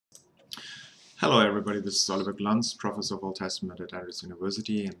Hello everybody, this is Oliver Glanz, Professor of Old Testament at Aarhus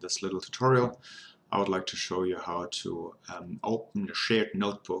University. In this little tutorial, I would like to show you how to open a shared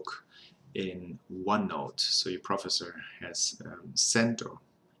notebook in OneNote. So your professor has sent or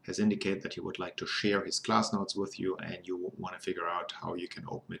has indicated that he would like to share his class notes with you, and you want to figure out how you can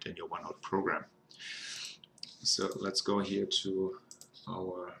open it in your OneNote program. So let's go here to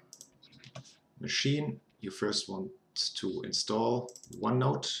our machine. You first want to install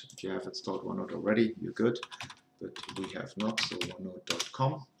OneNote. If you have installed OneNote already, you're good, but we have not, so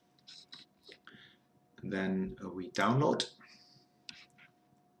OneNote.com. Then we download.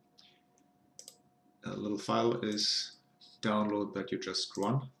 A little file is download that you just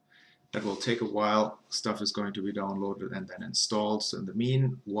run. That will take a while. Stuff is going to be downloaded and then installed. So in the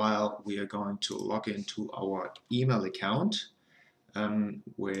meanwhile, we are going to log into our email account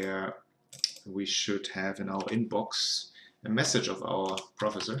where we should have in our inbox a message of our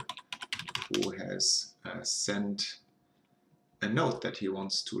professor who has sent a note that he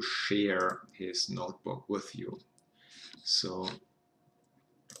wants to share his notebook with you. So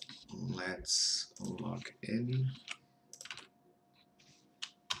let's log in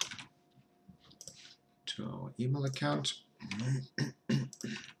to our email account.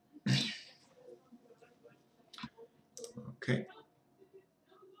 Okay,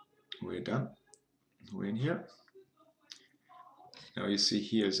 we're done. We're in here. Now you see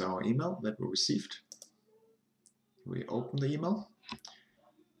here is our email that we received. We open the email.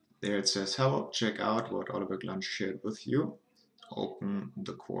 There it says, hello, check out what Oliver Glanz shared with you. Open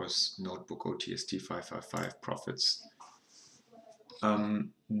the course notebook OTST 555 profits.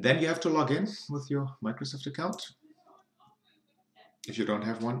 Then you have to log in with your Microsoft account. If you don't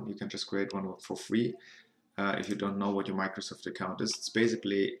have one, you can just create one for free. If you don't know what your Microsoft account is, it's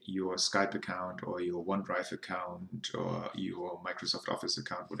basically your Skype account or your OneDrive account or your Microsoft Office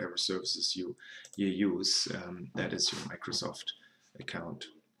account, whatever services you use, that is your Microsoft account.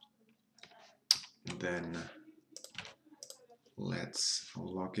 Then let's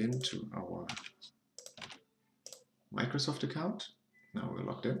log into our Microsoft account. Now we're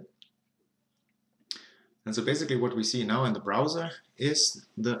logged in. And so basically what we see now in the browser is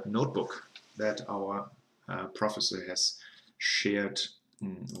the notebook that our professor has shared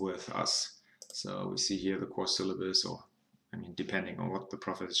with us. So we see here the course syllabus, or depending on what the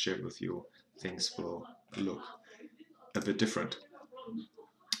professor shared with you, things will look a bit different.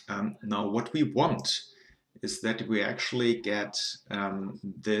 Now what we want is that we actually get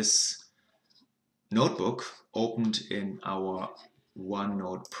this notebook opened in our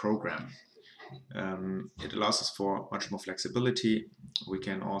OneNote program. It allows us for much more flexibility. We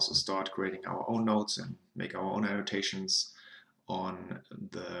can also start creating our own notes and make our own annotations on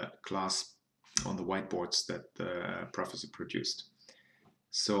the class, on the whiteboards that the professor produced.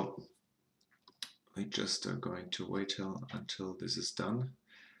 So we just are going to wait until this is done.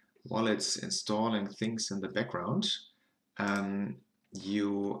 While it's installing things in the background,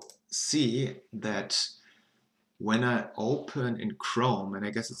 you see that when I open in Chrome, and I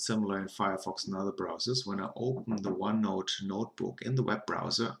guess it's similar in Firefox and other browsers, when I open the OneNote notebook in the web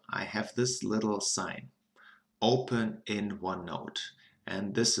browser, I have this little sign, Open in OneNote.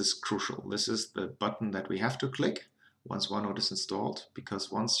 And this is crucial. This is the button that we have to click once OneNote is installed,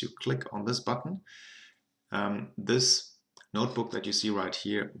 because once you click on this button, this notebook that you see right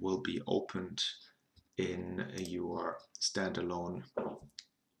here will be opened in your standalone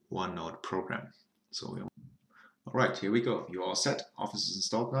OneNote program. So all right, here we go. You're all set. Office is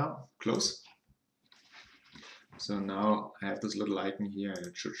installed now. Close. So now I have this little icon here, and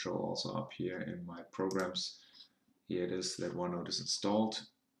it should show also up here in my programs. Here it is that OneNote is installed.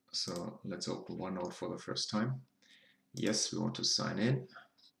 So let's open OneNote for the first time. Yes, we want to sign in.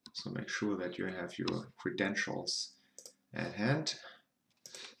 So make sure that you have your credentials at hand.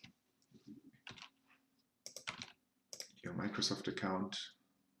 Your Microsoft account,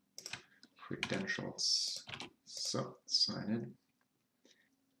 credentials. So sign in.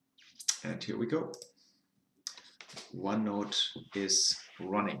 And here we go. OneNote is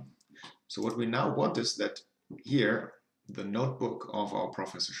running. So what we now want is that here the notebook of our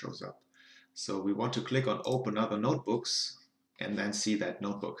professor shows up. So we want to click on Open Other Notebooks and then see that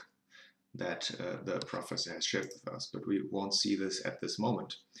notebook that the professor has shared with us. But we won't see this at this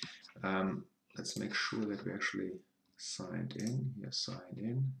moment. Let's make sure that we actually signed in. Yes, signed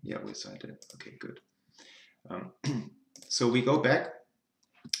in. Yeah, we signed in. Okay, good. So we go back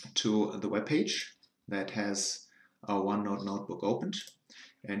to the web page that has our OneNote notebook opened,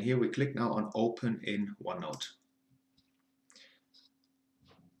 and here we click now on Open in OneNote.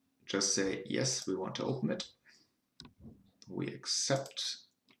 Just say yes, we want to open it. We accept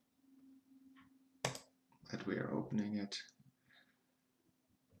that we are opening it.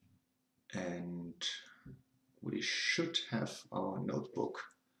 And we should have our notebook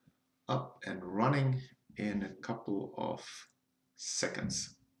up and running in a couple of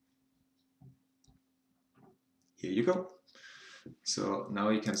seconds. Here you go. So now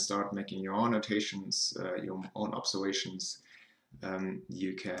you can start making your own notations, your own observations.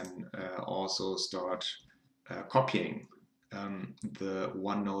 You can also start copying the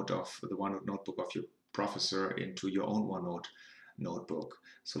OneNote notebook of your professor into your own OneNote notebook.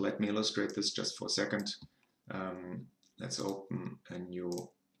 So let me illustrate this just for a second. Let's open a new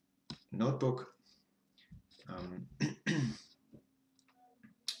notebook.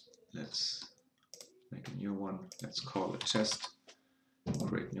 Let's make a new one. Let's call it test.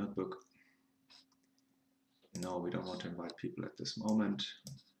 Create notebook. No, we don't want to invite people at this moment.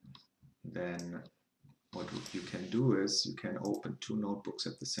 Then what you can do is you can open two notebooks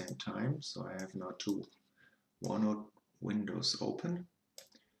at the same time. So I have now two OneNote windows open.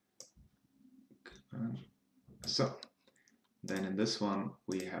 So then in this one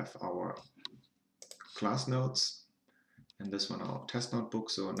we have our class notes, and this one our test notebook.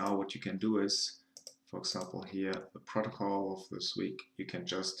 So now what you can do is, for example here, the protocol of this week, you can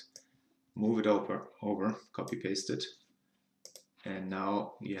just move it over, copy paste it, and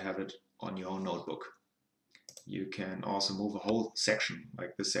now you have it on your own notebook. You can also move a whole section,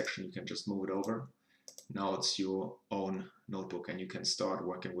 like this section, you can just move it over. Now it's your own notebook and you can start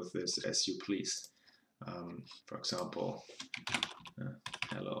working with this as you please. For example,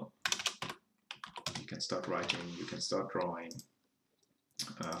 hello. You can start writing, you can start drawing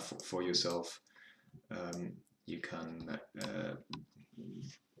for yourself. You can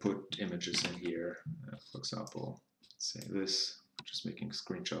put images in here, for example, say this, just making a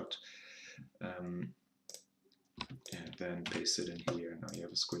screenshot, and then paste it in here. Now you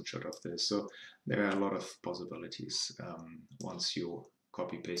have a screenshot of this. So there are a lot of possibilities once you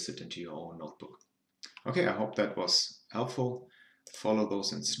copy paste it into your own notebook. Okay, I hope that was helpful. Follow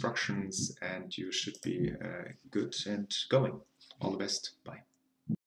those instructions and you should be good and going. All the best. Bye.